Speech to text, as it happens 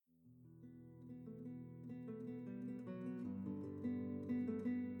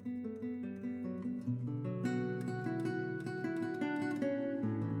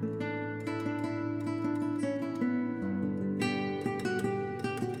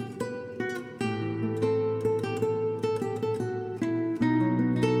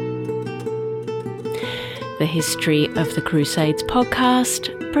The History of the Crusades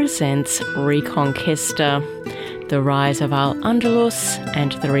podcast presents Reconquista, the rise of Al-Andalus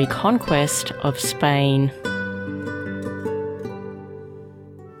and the reconquest of Spain.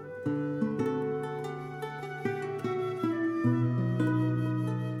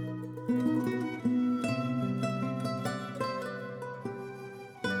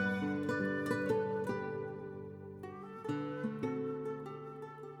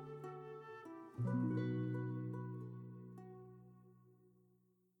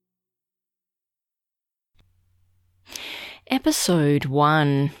 Episode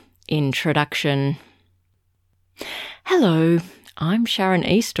 1, Introduction. Hello, I'm Sharon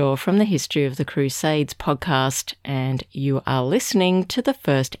Eastaugh from the History of the Crusades podcast, and you are listening to the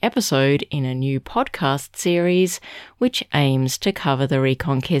first episode in a new podcast series which aims to cover the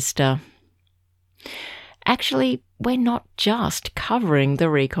Reconquista. Actually, we're not just covering the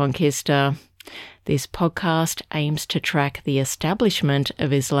Reconquista. This podcast aims to track the establishment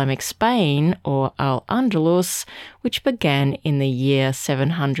of Islamic Spain, or Al-Andalus, which began in the year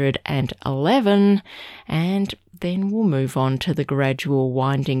 711, and then we'll move on to the gradual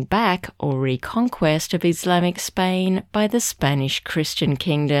winding back or reconquest of Islamic Spain by the Spanish Christian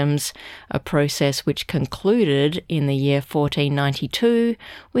kingdoms, a process which concluded in the year 1492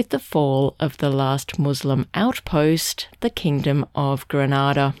 with the fall of the last Muslim outpost, the Kingdom of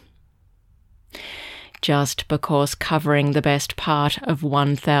Granada. Just because covering the best part of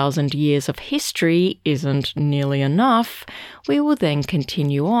 1,000 years of history isn't nearly enough, we will then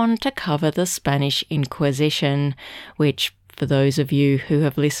continue on to cover the Spanish Inquisition, which, for those of you who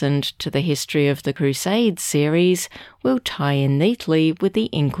have listened to the History of the Crusades series, will tie in neatly with the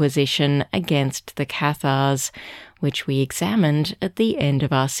Inquisition against the Cathars, which we examined at the end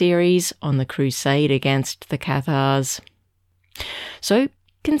of our series on the Crusade against the Cathars. So,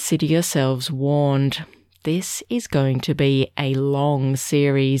 consider yourselves warned. This is going to be a long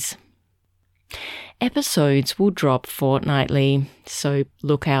series. Episodes will drop fortnightly, so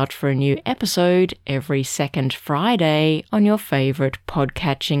look out for a new episode every second Friday on your favourite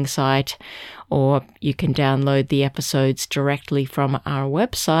podcatching site, or you can download the episodes directly from our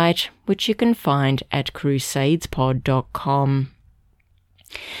website, which you can find at crusadespod.com.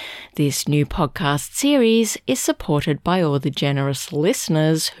 This new podcast series is supported by all the generous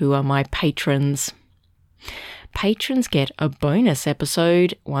listeners who are my patrons. Patrons get a bonus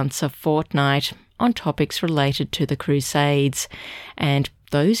episode once a fortnight on topics related to the Crusades, and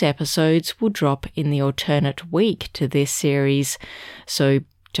those episodes will drop in the alternate week to this series. So,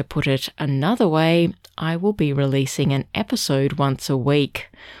 to put it another way, I will be releasing an episode once a week,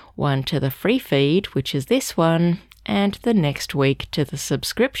 one to the free feed, which is this one, and the next week to the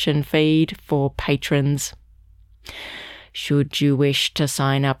subscription feed for patrons. Should you wish to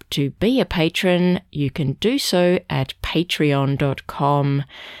sign up to be a patron, you can do so at patreon.com,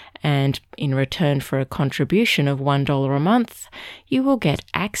 and in return for a contribution of $1 a month, you will get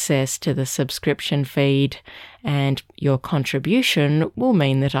access to the subscription feed, and your contribution will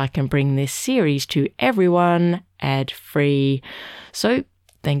mean that I can bring this series to everyone ad-free. So,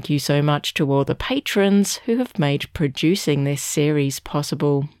 thank you so much to all the patrons who have made producing this series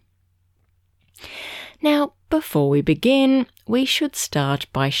possible. Now, before we begin, we should start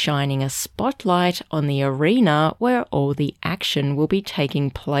by shining a spotlight on the arena where all the action will be taking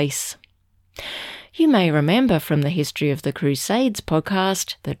place. You may remember from the History of the Crusades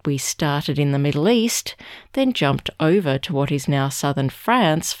podcast that we started in the Middle East, then jumped over to what is now southern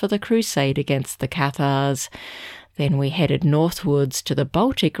France for the crusade against the Cathars. Then we headed northwards to the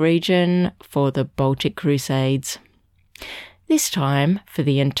Baltic region for the Baltic Crusades. This time, for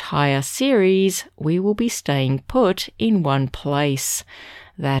the entire series, we will be staying put in one place,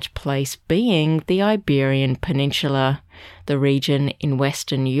 that place being the Iberian Peninsula, the region in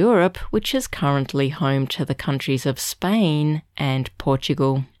Western Europe which is currently home to the countries of Spain and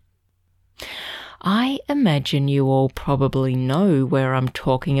Portugal. I imagine you all probably know where I'm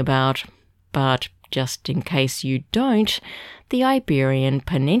talking about, but just in case you don't, the Iberian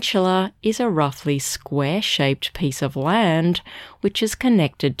Peninsula is a roughly square-shaped piece of land which is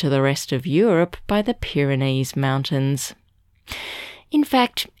connected to the rest of Europe by the Pyrenees Mountains. In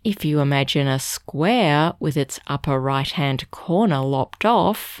fact, if you imagine a square with its upper right-hand corner lopped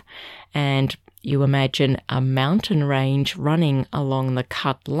off, and you imagine a mountain range running along the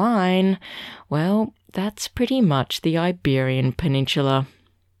cut line, well, that's pretty much the Iberian Peninsula.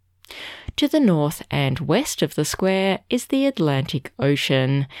 To the north and west of the square is the Atlantic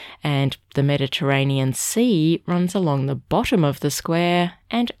Ocean, and the Mediterranean Sea runs along the bottom of the square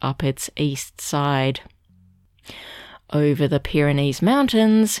and up its east side. over the Pyrenees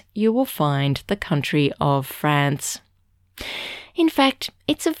Mountains, you will find the country of France. In fact,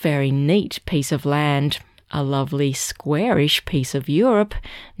 it's a very neat piece of land, a lovely squarish piece of Europe,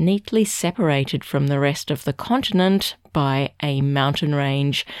 neatly separated from the rest of the continent by a mountain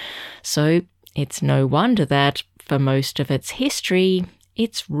range. So it's no wonder that, for most of its history,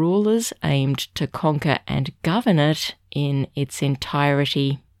 its rulers aimed to conquer and govern it in its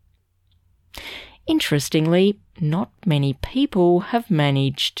entirety. Interestingly, not many people have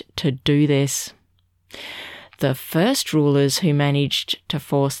managed to do this. The first rulers who managed to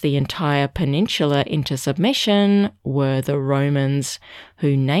force the entire peninsula into submission were the Romans,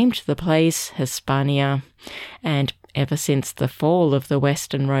 who named the place Hispania, and ever since the fall of the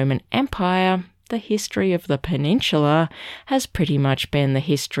Western Roman Empire, the history of the peninsula has pretty much been the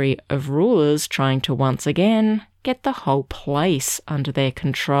history of rulers trying to once again get the whole place under their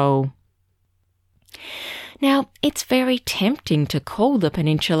control. Now, it's very tempting to call the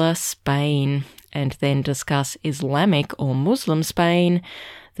peninsula Spain, and then discuss Islamic or Muslim Spain,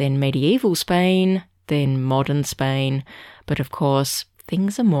 then medieval Spain, then modern Spain. But of course,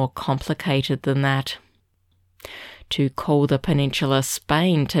 things are more complicated than that. To call the peninsula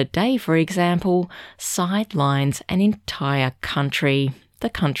Spain today, for example, sidelines an entire country, the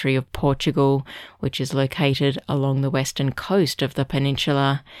country of Portugal, which is located along the western coast of the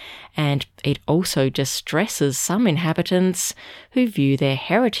peninsula, and it also distresses some inhabitants who view their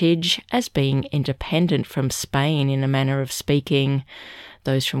heritage as being independent from Spain in a manner of speaking,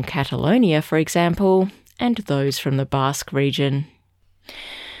 those from Catalonia, for example, and those from the Basque region.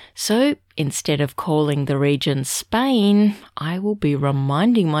 So, instead of calling the region Spain, I will be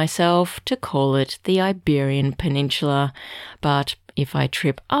reminding myself to call it the Iberian Peninsula, but if I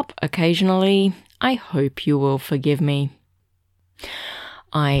trip up occasionally, I hope you will forgive me.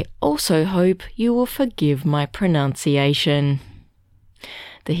 I also hope you will forgive my pronunciation.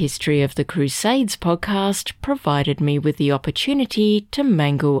 The History of the Crusades podcast provided me with the opportunity to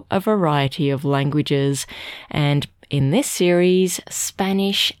mangle a variety of languages, and in this series,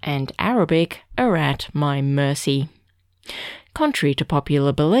 Spanish and Arabic are at my mercy. Contrary to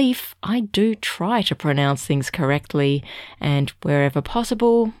popular belief, I do try to pronounce things correctly, and wherever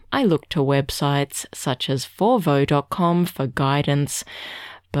possible, I look to websites such as forvo.com for guidance.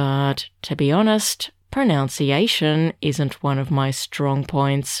 But to be honest, pronunciation isn't one of my strong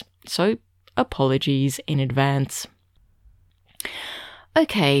points, so apologies in advance.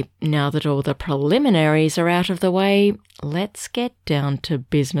 Okay, now that all the preliminaries are out of the way, let's get down to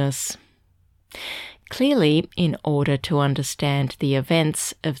business. Clearly, in order to understand the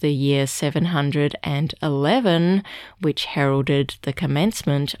events of the year 711, which heralded the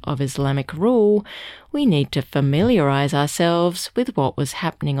commencement of Islamic rule, we need to familiarise ourselves with what was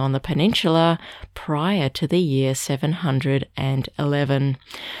happening on the peninsula prior to the year 711.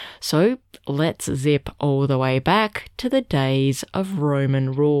 So, let's zip all the way back to the days of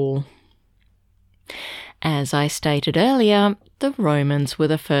Roman rule. As I stated earlier, the Romans were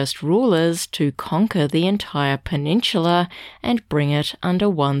the first rulers to conquer the entire peninsula and bring it under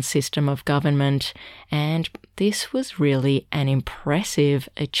one system of government, and this was really an impressive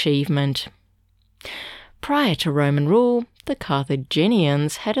achievement. Prior to Roman rule, the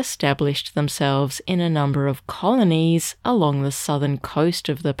Carthaginians had established themselves in a number of colonies along the southern coast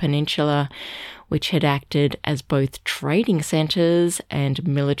of the peninsula, which had acted as both trading centres and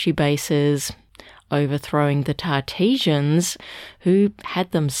military bases, overthrowing the Tartessians, who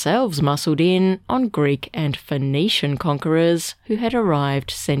had themselves muscled in on Greek and Phoenician conquerors who had arrived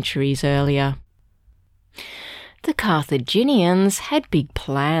centuries earlier. The Carthaginians had big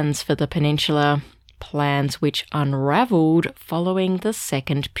plans for the peninsula, plans which unravelled following the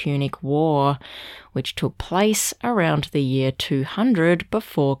Second Punic War, which took place around the year 200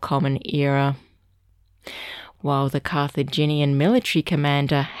 before Common Era. While the Carthaginian military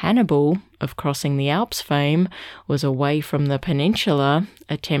commander Hannibal, of crossing the Alps fame, was away from the peninsula,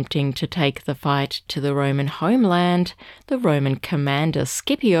 attempting to take the fight to the Roman homeland, the Roman commander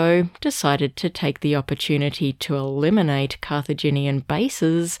Scipio decided to take the opportunity to eliminate Carthaginian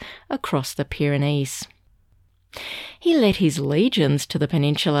bases across the Pyrenees. He led his legions to the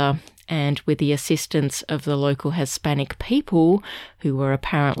peninsula, and with the assistance of the local Hispanic people, who were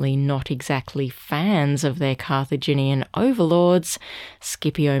apparently not exactly fans of their Carthaginian overlords,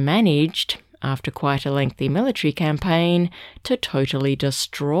 Scipio managed, after quite a lengthy military campaign, to totally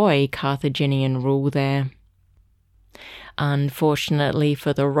destroy Carthaginian rule there. Unfortunately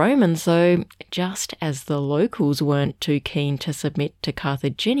for the Romans, though, just as the locals weren't too keen to submit to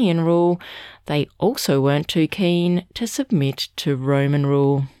Carthaginian rule, they also weren't too keen to submit to Roman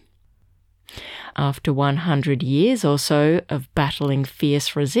rule. After 100 years or so of battling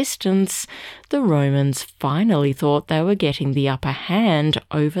fierce resistance, the Romans finally thought they were getting the upper hand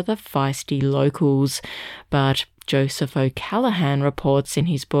over the feisty locals, but Joseph O'Callaghan reports in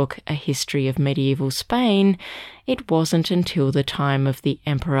his book A History of Medieval Spain, it wasn't until the time of the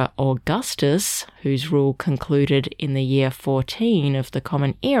Emperor Augustus, whose rule concluded in the year 14 of the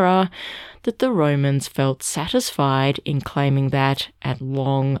Common Era, that the Romans felt satisfied in claiming that, at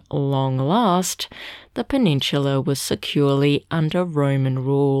long, long last, the peninsula was securely under Roman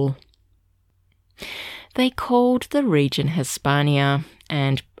rule. They called the region Hispania,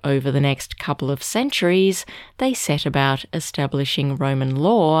 and over the next couple of centuries, they set about establishing Roman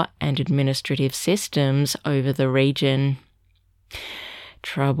law and administrative systems over the region.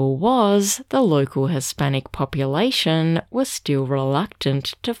 Trouble was, the local Hispanic population was still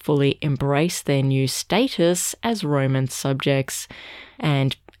reluctant to fully embrace their new status as Roman subjects,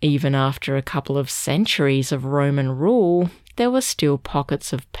 and even after a couple of centuries of Roman rule, there were still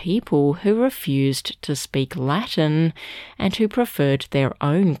pockets of people who refused to speak Latin and who preferred their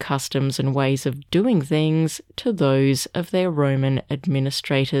own customs and ways of doing things to those of their Roman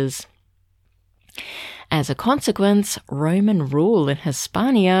administrators. As a consequence, Roman rule in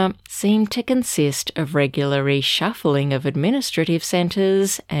Hispania seemed to consist of regular reshuffling of administrative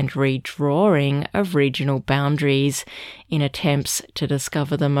centres and redrawing of regional boundaries in attempts to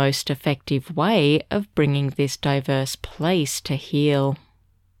discover the most effective way of bringing this diverse place to heel.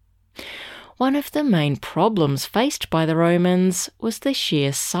 One of the main problems faced by the Romans was the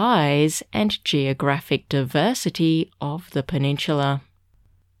sheer size and geographic diversity of the peninsula.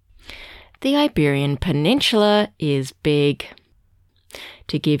 The Iberian Peninsula is big.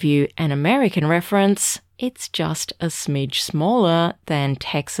 To give you an American reference, it's just a smidge smaller than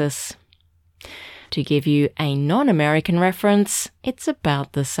Texas. To give you a non-American reference, it's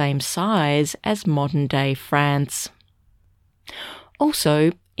about the same size as modern-day France.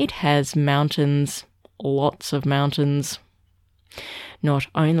 Also, it has mountains, lots of mountains. Not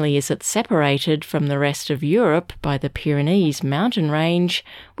only is it separated from the rest of Europe by the Pyrenees mountain range,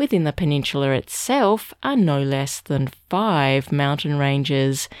 within the peninsula itself are no less than 5 mountain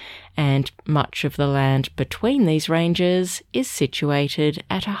ranges, and much of the land between these ranges is situated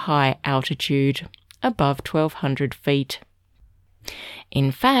at a high altitude, above 1,200 feet.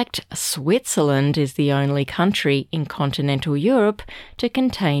 In fact, Switzerland is the only country in continental Europe to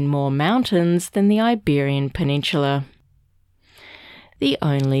contain more mountains than the Iberian Peninsula. The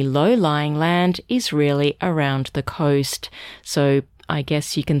only low-lying land is really around the coast, so I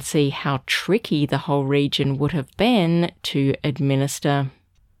guess you can see how tricky the whole region would have been to administer.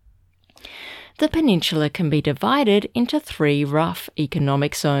 The peninsula can be divided into 3 rough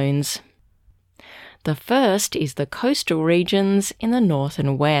economic zones. The first is the coastal regions in the north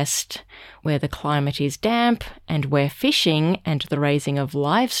and west, where the climate is damp and where fishing and the raising of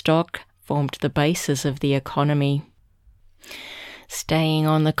livestock formed the basis of the economy. Staying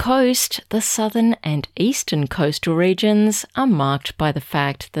on the coast, the southern and eastern coastal regions are marked by the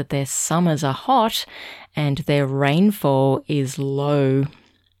fact that their summers are hot and their rainfall is low.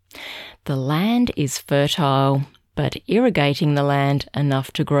 The land is fertile, but irrigating the land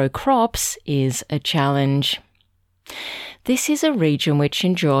enough to grow crops is a challenge. This is a region which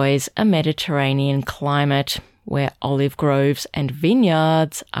enjoys a Mediterranean climate, where olive groves and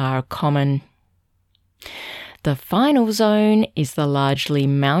vineyards are common. The final zone is the largely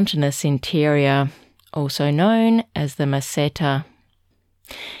mountainous interior, also known as the Meseta.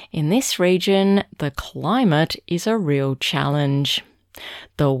 In this region, the climate is a real challenge.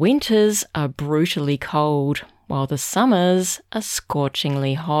 The winters are brutally cold, while the summers are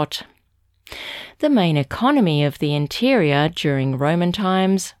scorchingly hot. The main economy of the interior during Roman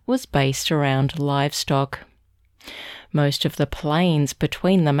times was based around livestock. Most of the plains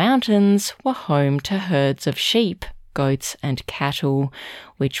between the mountains were home to herds of sheep, goats and cattle,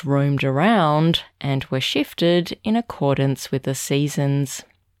 which roamed around and were shifted in accordance with the seasons.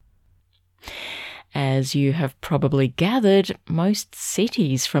 As you have probably gathered, most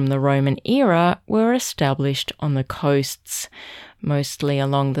cities from the Roman era were established on the coasts, mostly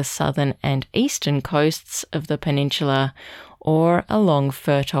along the southern and eastern coasts of the peninsula, or along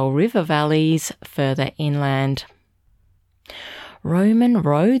fertile river valleys further inland. Roman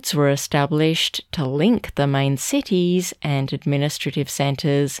roads were established to link the main cities and administrative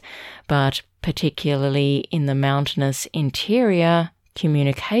centres, but particularly in the mountainous interior,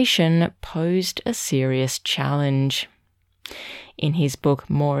 communication posed a serious challenge. In his book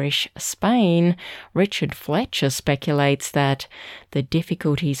Moorish Spain, Richard Fletcher speculates that the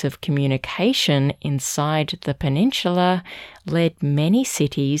difficulties of communication inside the peninsula led many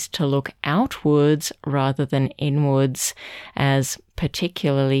cities to look outwards rather than inwards, as,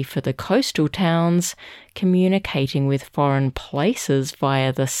 particularly for the coastal towns, communicating with foreign places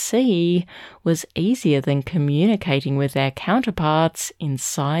via the sea was easier than communicating with their counterparts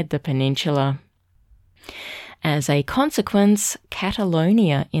inside the peninsula. As a consequence,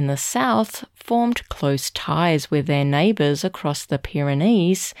 Catalonia in the south formed close ties with their neighbours across the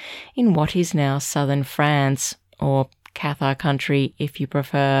Pyrenees in what is now southern France, or Cathar country if you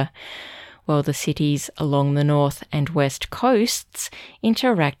prefer, while the cities along the north and west coasts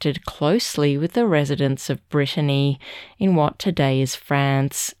interacted closely with the residents of Brittany in what today is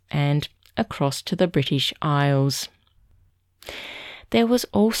France and across to the British Isles. There was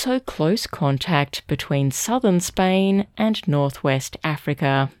also close contact between southern Spain and northwest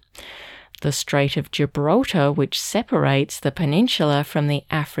Africa. The Strait of Gibraltar, which separates the peninsula from the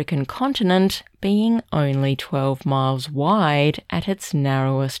African continent, being only 12 miles wide at its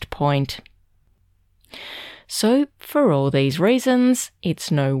narrowest point. So, for all these reasons,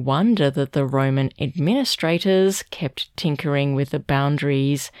 it's no wonder that the Roman administrators kept tinkering with the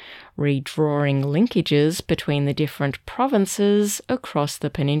boundaries, redrawing linkages between the different provinces across the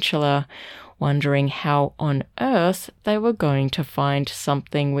peninsula, wondering how on earth they were going to find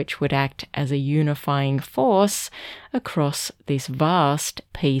something which would act as a unifying force across this vast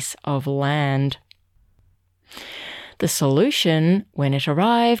piece of land. The solution, when it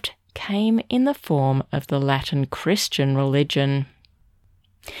arrived, came in the form of the Latin Christian religion.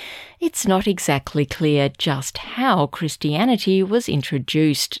 It's not exactly clear just how Christianity was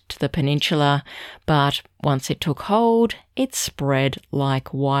introduced to the peninsula, but once it took hold, it spread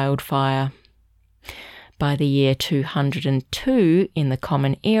like wildfire. By the year 202 in the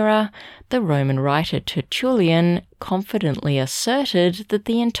Common Era, the Roman writer Tertullian confidently asserted that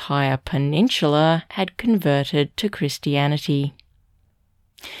the entire peninsula had converted to Christianity.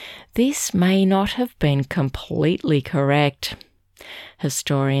 This may not have been completely correct.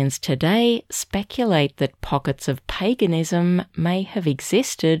 Historians today speculate that pockets of paganism may have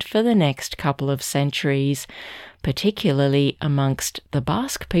existed for the next couple of centuries, particularly amongst the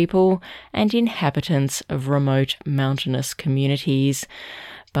Basque people and inhabitants of remote mountainous communities.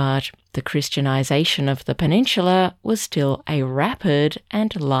 But the Christianization of the peninsula was still a rapid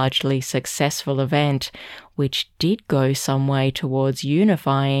and largely successful event, which did go some way towards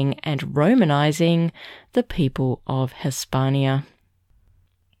unifying and Romanizing the people of Hispania.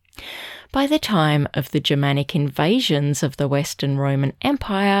 By the time of the Germanic invasions of the Western Roman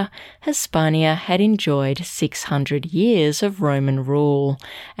Empire, Hispania had enjoyed 600 years of Roman rule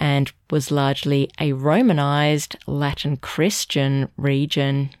and was largely a Romanized Latin Christian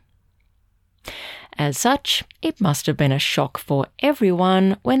region. As such, it must have been a shock for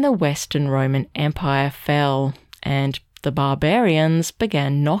everyone when the Western Roman Empire fell and the barbarians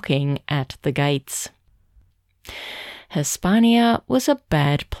began knocking at the gates. Hispania was a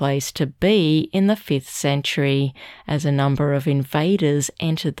bad place to be in the 5th century, as a number of invaders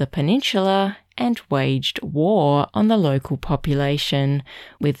entered the peninsula and waged war on the local population,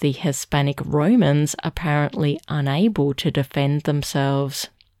 with the Hispanic Romans apparently unable to defend themselves.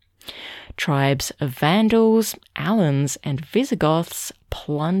 Tribes of Vandals, Alans, and Visigoths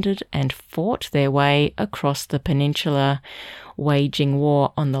plundered and fought their way across the peninsula, waging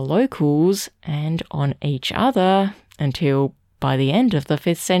war on the locals and on each other until, by the end of the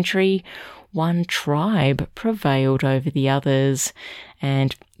 5th century, one tribe prevailed over the others,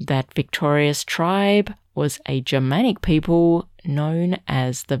 and that victorious tribe was a Germanic people known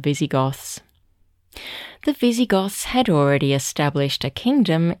as the Visigoths. The Visigoths had already established a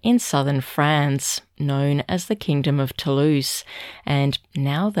kingdom in southern France, known as the Kingdom of Toulouse, and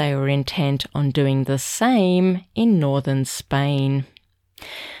now they were intent on doing the same in northern Spain.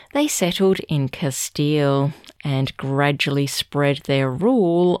 They settled in Castile and gradually spread their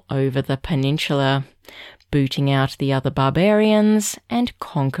rule over the peninsula, booting out the other barbarians and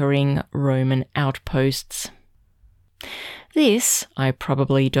conquering Roman outposts. This, I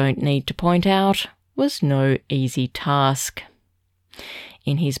probably don't need to point out, was no easy task.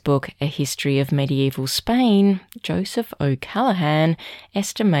 In his book A History of Medieval Spain, Joseph O'Callaghan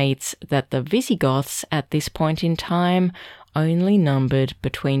estimates that the Visigoths at this point in time only numbered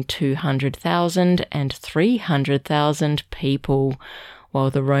between 200,000 and 300,000 people, while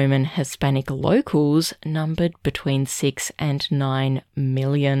the Roman Hispanic locals numbered between 6 and 9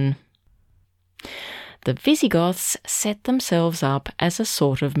 million. The Visigoths set themselves up as a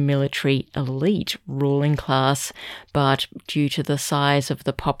sort of military elite ruling class, but due to the size of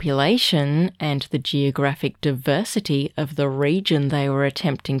the population and the geographic diversity of the region they were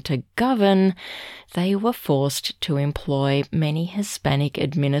attempting to govern, they were forced to employ many Hispanic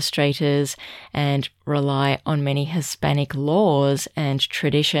administrators and rely on many Hispanic laws and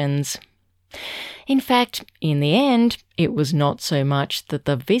traditions. In fact, in the end, it was not so much that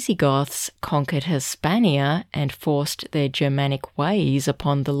the Visigoths conquered Hispania and forced their Germanic ways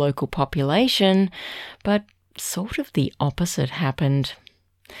upon the local population, but sort of the opposite happened.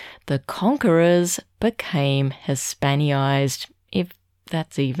 The conquerors became Hispaniized, if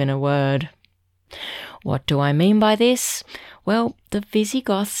that's even a word. What do I mean by this? Well, the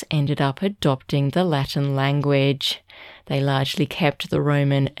Visigoths ended up adopting the Latin language. They largely kept the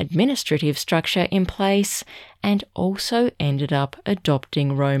Roman administrative structure in place and also ended up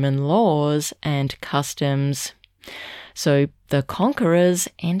adopting Roman laws and customs. So the conquerors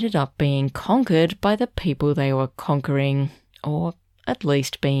ended up being conquered by the people they were conquering, or at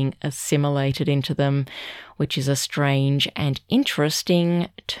least being assimilated into them, which is a strange and interesting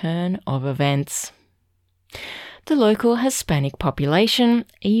turn of events. The local Hispanic population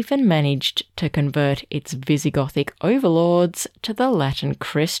even managed to convert its Visigothic overlords to the Latin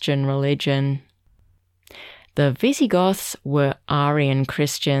Christian religion. The Visigoths were Arian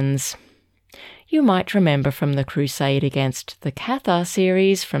Christians. You might remember from the Crusade Against the Cathar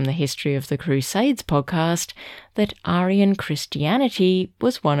series from the History of the Crusades podcast that Arian Christianity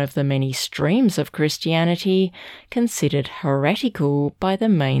was one of the many streams of Christianity considered heretical by the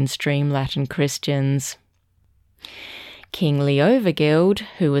mainstream Latin Christians. King Leovigild,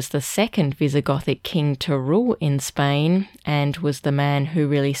 who was the second Visigothic king to rule in Spain and was the man who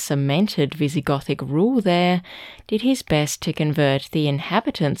really cemented Visigothic rule there, did his best to convert the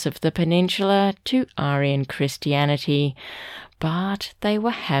inhabitants of the peninsula to Arian Christianity, but they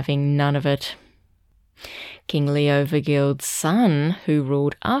were having none of it. King Leovigild's son, who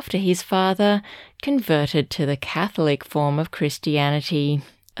ruled after his father, converted to the Catholic form of Christianity,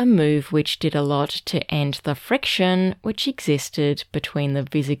 a move which did a lot to end the friction which existed between the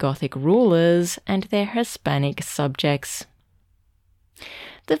Visigothic rulers and their Hispanic subjects.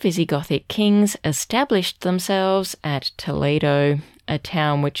 The Visigothic kings established themselves at Toledo, a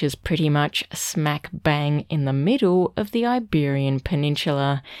town which is pretty much smack bang in the middle of the Iberian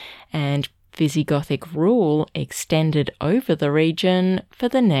Peninsula, and Visigothic rule extended over the region for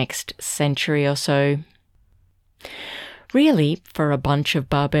the next century or so. Really, for a bunch of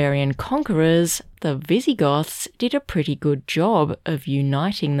barbarian conquerors, the Visigoths did a pretty good job of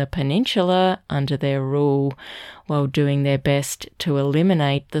uniting the peninsula under their rule, while doing their best to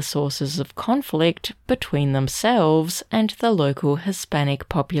eliminate the sources of conflict between themselves and the local Hispanic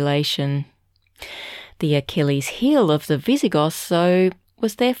population. The Achilles heel of the Visigoths, though,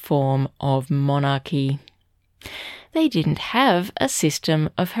 was their form of monarchy. They didn't have a system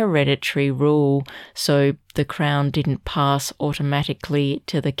of hereditary rule, so the crown didn't pass automatically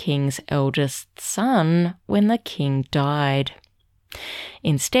to the king's eldest son when the king died.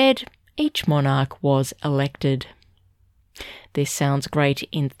 Instead, each monarch was elected. This sounds great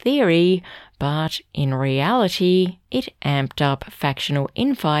in theory, but in reality, it amped up factional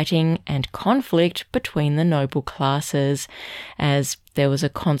infighting and conflict between the noble classes, as there was a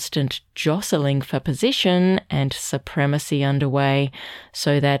constant jostling for position and supremacy underway,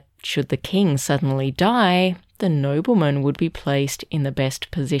 so that should the king suddenly die, the noblemen would be placed in the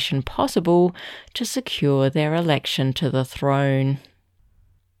best position possible to secure their election to the throne.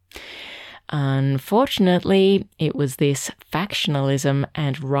 Unfortunately, it was this factionalism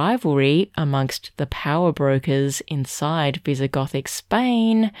and rivalry amongst the power brokers inside Visigothic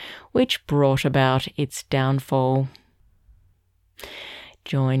Spain which brought about its downfall.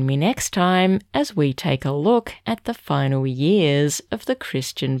 Join me next time as we take a look at the final years of the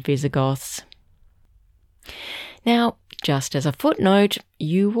Christian Visigoths. Now, just as a footnote,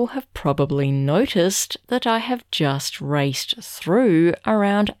 you will have probably noticed that I have just raced through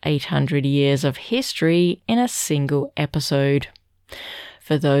around 800 years of history in a single episode.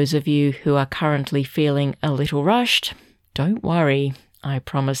 For those of you who are currently feeling a little rushed, don't worry. I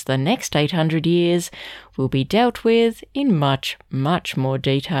promise the next 800 years will be dealt with in much, much more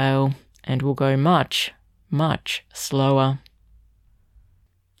detail and will go much, much slower.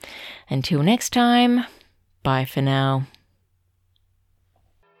 Until next time, bye for now.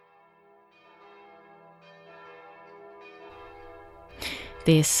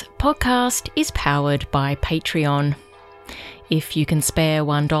 This podcast is powered by Patreon. If you can spare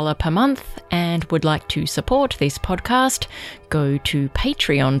 $1 per month and would like to support this podcast, go to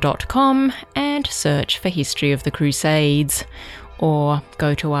patreon.com and search for History of the Crusades, or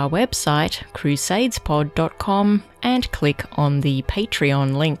go to our website crusadespod.com and click on the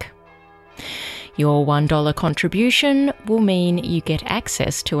Patreon link. Your $1 contribution will mean you get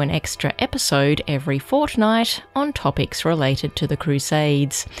access to an extra episode every fortnight on topics related to the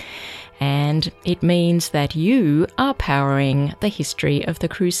Crusades. And it means that you are powering the History of the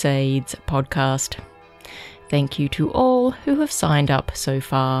Crusades podcast. Thank you to all who have signed up so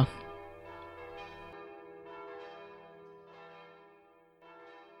far.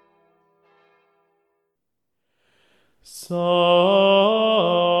 Sanctus,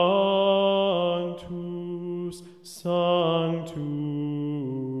 Sanctus,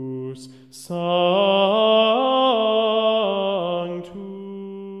 Sanctus.